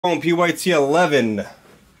PYT 11.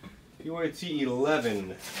 PYT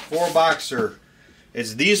 11. 4-boxer.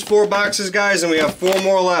 It's these 4 boxes, guys, and we have 4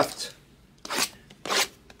 more left.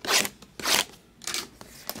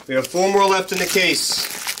 We have 4 more left in the case.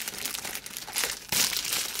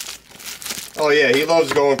 Oh yeah, he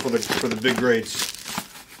loves going for the big grades.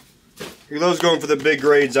 He loves going for the big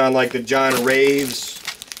grades on like the John Raves,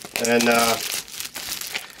 and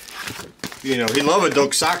you know, he loves a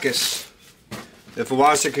Doxakis. If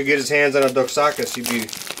Iwasa could get his hands on a Doxakis, he'd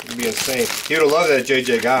be insane. He would have loved that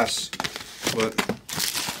JJ Goss, but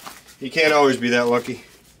he can't always be that lucky.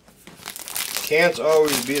 Can't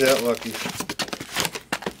always be that lucky.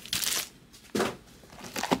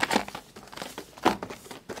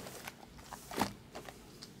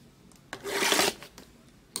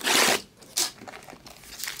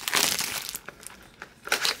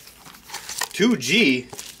 $2G?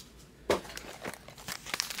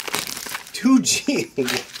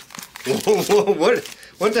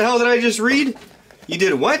 What the hell did I just read? You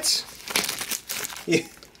did what? Is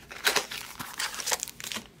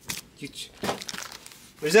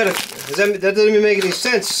that that doesn't even make any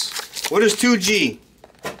sense. What is 2G?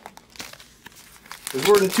 There's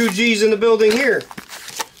more than 2 G's in the building here.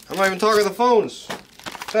 I'm not even talking the phones.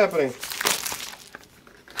 What's happening?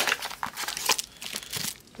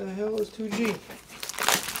 What the hell is 2G?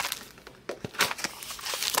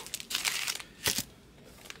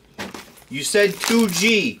 You said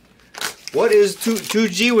 2G. What is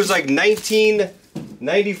 2G was like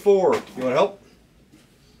 1994. You want help?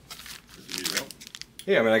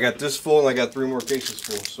 Yeah, I mean, I got this full and I got 3 more cases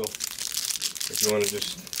full, so if you want to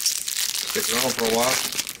just stick around for a while.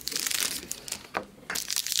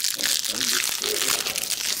 I'm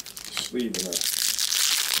just sleeve in a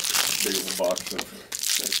big old box of.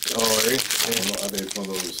 Oh, are you? Yeah. I think it's one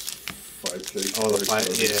of those 5 cases. Oh, the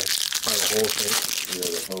 5, yeah, probably the whole thing. Yeah,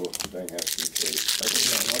 the whole thing has to be case. I can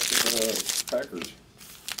watch the Packers.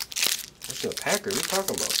 What's the Packers? What are you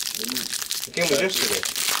talking about? It came was yesterday.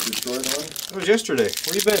 Detroit one? It was yesterday.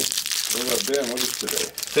 Where you been? Where have I been? What is today?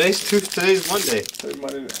 Today's Monday.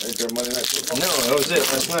 Monday, ain't there Monday Night Football? No, that was it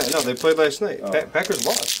last night. No, they played last night. Oh. Packers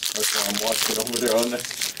lost. That's why I'm watching over there on there.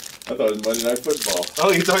 I thought it was Monday Night Football.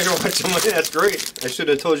 Oh, you thought you were watching Monday? That's great. I should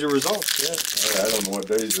have told you results. Yeah. I don't know what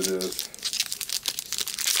days it is.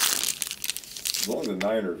 As long as the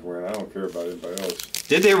Niners win, I don't care about anybody else.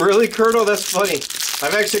 Did they really, Curto? That's funny.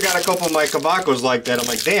 I've actually got a couple of my Kabakos like that. I'm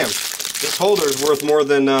like, damn, this holder is worth more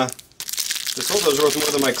than my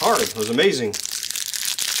card. It was amazing.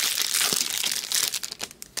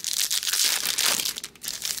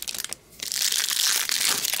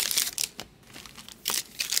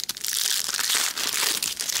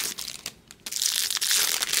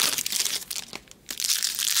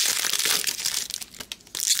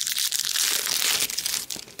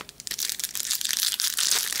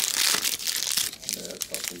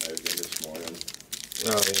 Oh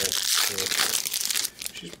yeah.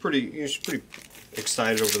 She's pretty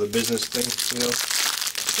excited over the business thing, you know.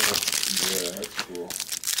 So, yeah, that's cool.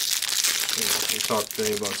 You know, we talked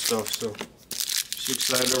today about stuff, so she's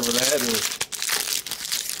excited over that, and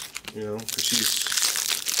you know, cause she's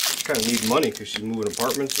kind of need money because she's moving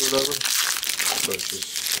apartments or whatever. So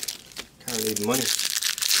she's kind of need money.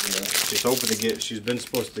 Yeah. She's hoping to get. She's been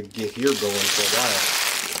supposed to get here going for a while.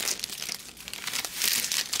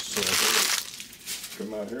 So.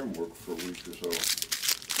 Come out here and work for a week or so.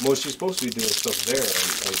 Well, she's supposed to be doing stuff there and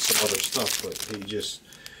some other stuff, but he just,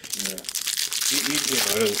 yeah. You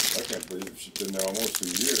know, I can't believe she's been there almost a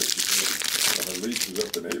year. Her lease is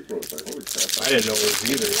up in April. It's like, holy crap. I didn't know it was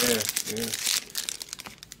either, yeah.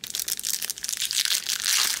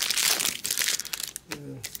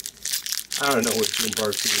 I don't know what June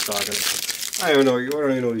Parks was talking about. I don't even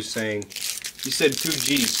know what he's saying. He said 2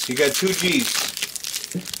 G's. He got 2 G's.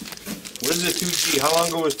 What is it, 2G? How long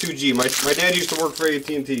ago was 2G? My dad used to work for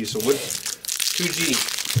AT&T, so what? 2G.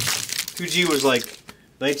 2G was like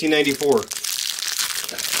 1994.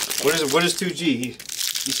 What is 2G? He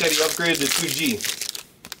said he upgraded to 2G.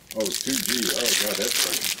 Oh, 2G. Oh god, that's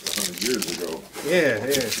like 100 years ago. Yeah.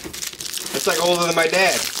 That's like older than my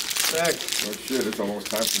dad. Heck. Oh shit, it's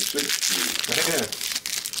almost time for 6G. Yeah.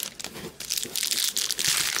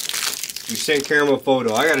 You sent Karen a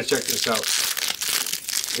photo. I gotta check this out.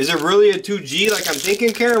 Is it really a 2G like I'm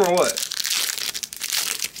thinking, Karen, or what?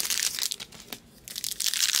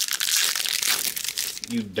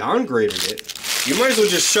 You downgraded it. You might as well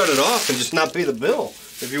just shut it off and just not pay the bill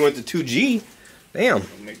if you went to 2G. Damn.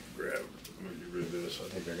 Let me get rid of this. I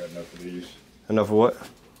think I got enough of these. Enough of what?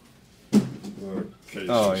 Cases.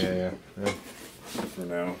 Oh, yeah. For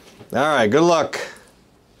now. All right, good luck.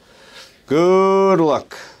 Good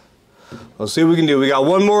luck. Let's see what we can do. We got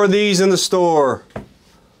one more of these in the store.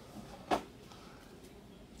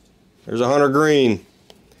 There's a Hunter Green.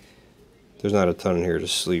 There's not a ton in here to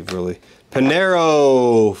sleeve, really.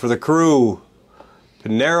 Pinero for the Crew.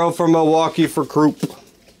 Pinero from Milwaukee for Croup.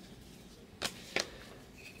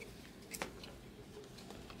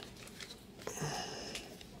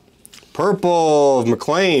 Purple of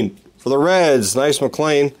McLean for the Reds. Nice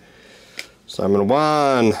McLean. Simon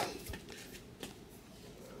Wan.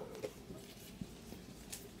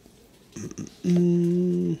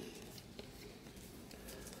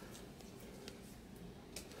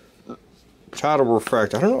 Shadow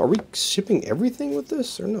Refract. I don't know. Are we shipping everything with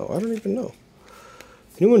this or no? I don't even know.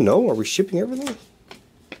 Anyone know? Are we shipping everything?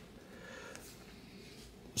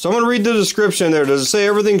 Someone read the description there. Does it say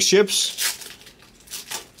everything ships?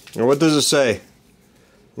 Or what does it say?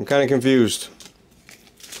 I'm kind of confused.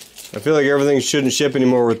 I feel like everything shouldn't ship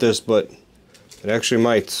anymore with this, but it actually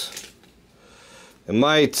might. It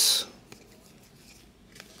might.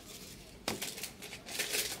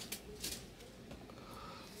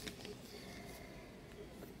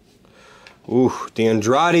 Ooh, the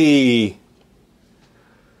Andrade.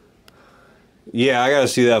 Yeah, I gotta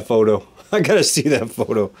see that photo. I gotta see that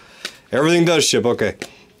photo. Everything does ship, okay.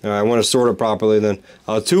 Alright, I want to sort it properly then.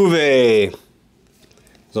 Altuve.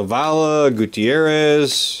 Zavala,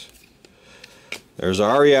 Gutierrez. There's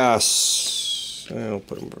Arias. I'll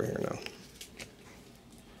put him over here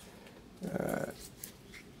now.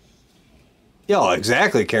 Yeah,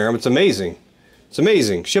 exactly, Karam. It's amazing. It's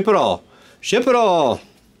amazing. Ship it all. Ship it all.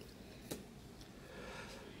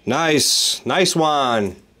 Nice. Nice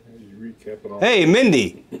one. Hey,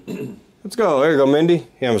 Mindy. Let's go. There you go, Mindy.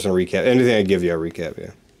 Yeah, I'm just going to recap. Anything I give you, I recap, yeah.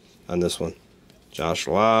 On this one. Josh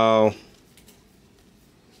Lau.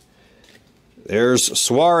 There's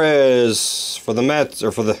Suarez for the Mets,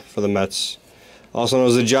 or for the Mets. Also known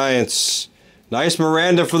as the Giants. Nice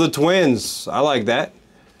Miranda for the Twins. I like that.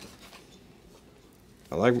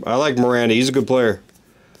 I like Miranda. He's a good player.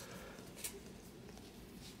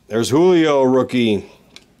 There's Julio, rookie.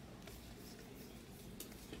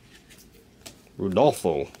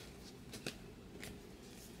 Rudolfo.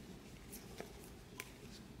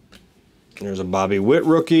 There's a Bobby Witt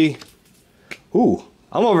rookie. Ooh,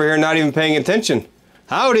 I'm over here not even paying attention.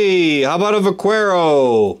 Howdy! How about a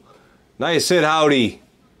Vaquero? Nice hit, Howdy.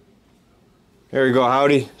 There you go,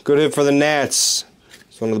 Howdy. Good hit for the Nats.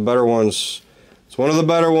 It's one of the better ones. It's one of the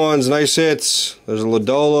better ones. Nice hits. There's a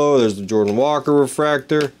Lodolo. There's the Jordan Walker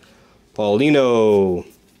refractor. Paulino.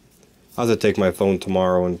 I'll have to take my phone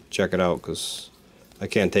tomorrow and check it out because I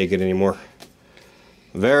can't take it anymore.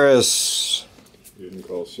 Varys. You didn't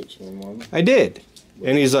call 611? I did.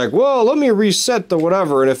 And he's like, well, let me reset the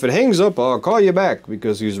whatever, and if it hangs up, I'll call you back,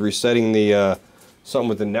 because he was resetting the, something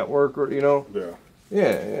with the network, or, you know? Yeah.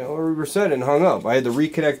 Yeah, we reset it and hung up. I had to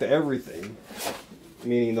reconnect to everything,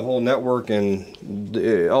 meaning the whole network and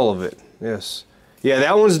all of it, yes. Yeah,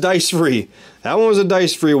 that one's dice-free. That one was a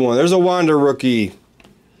dice-free one. There's a Wander rookie.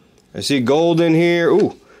 I see gold in here.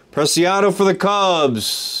 Ooh, Preciado for the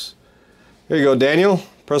Cubs. There you go, Daniel.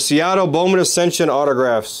 Preciado Bowman Ascension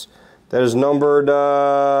autographs. That is numbered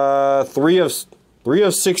 3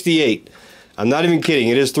 of 68. I'm not even kidding.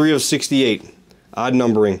 It is 3 of 68. Odd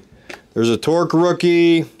numbering. There's a Torque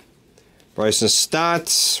rookie. Bryson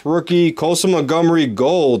Stott rookie. Colson Montgomery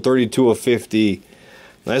gold, 32 of 50.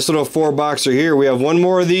 Nice little 4-boxer here. We have one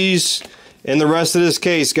more of these in the rest of this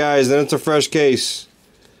case, guys. Then it's a fresh case.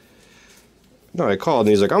 No, I called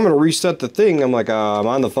and he's like, I'm going to reset the thing. I'm like, I'm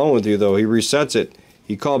on the phone with you, though. He resets it.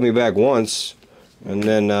 He called me back once. And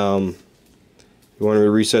then he wanted me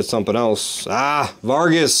to reset something else.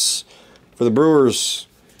 Vargas for the Brewers.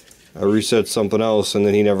 I reset something else, and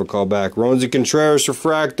then he never called back. Ronzi Contreras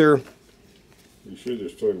refractor. You should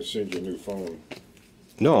just try to send you a new phone.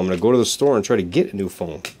 No, I'm going to go to the store and try to get a new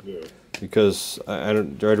phone. Yeah. Because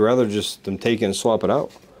I'd rather just them take it and swap it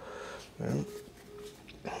out. Yeah.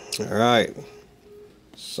 All right.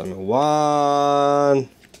 Simon Wan.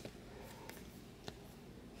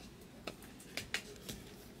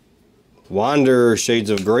 Wander, Shades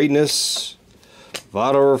of Greatness.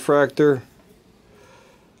 Votto refractor.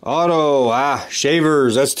 Auto,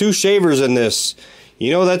 Shavers. That's 2 Shavers in this.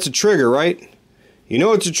 You know that's a trigger, right? You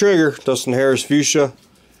know it's a trigger. Dustin Harris Fuchsia.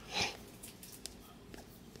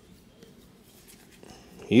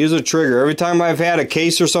 He is a trigger. Every time I've had a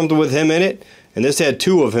case or something with him in it, and this had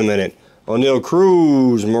 2 of him in it. O'Neal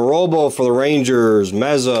Cruz, Morobo for the Rangers,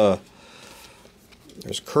 Meza.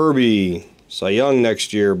 There's Kirby. Cy Young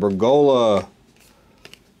next year, Bergola.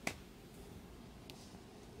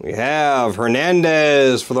 We have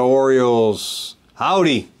Hernandez for the Orioles.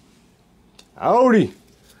 Howdy. Howdy.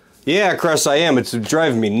 Yeah, Cress, I am. It's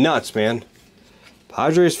driving me nuts, man.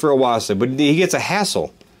 Padres for Awase, but he gets a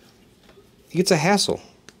hassle. He gets a hassle.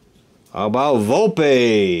 How about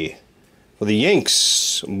Volpe for the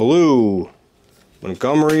Yanks? Blue.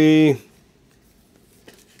 Montgomery.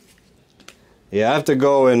 Yeah, I have to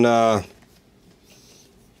go and I'll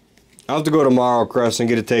have to go tomorrow, Cress, and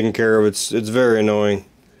get it taken care of. It's very annoying.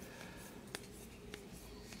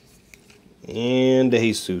 And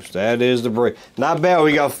Jesus, that is the break. Not bad.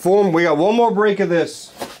 We got one more break of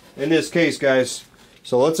this in this case, guys.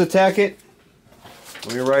 So let's attack it.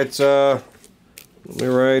 Let me write.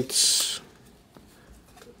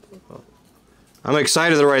 I'm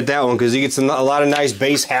excited to write that one because he gets a lot of nice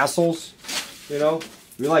base hassles. You know,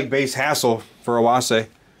 we like base hassle for Awase.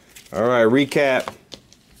 All right, recap.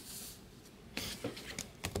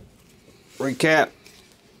 Recap.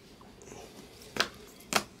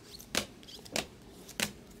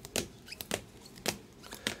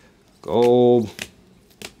 Gold.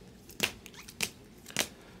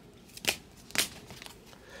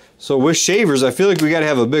 So with Shavers, I feel like we got to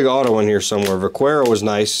have a big auto in here somewhere. Vaquero was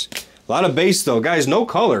nice. A lot of base though. Guys, no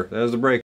color. That was the break.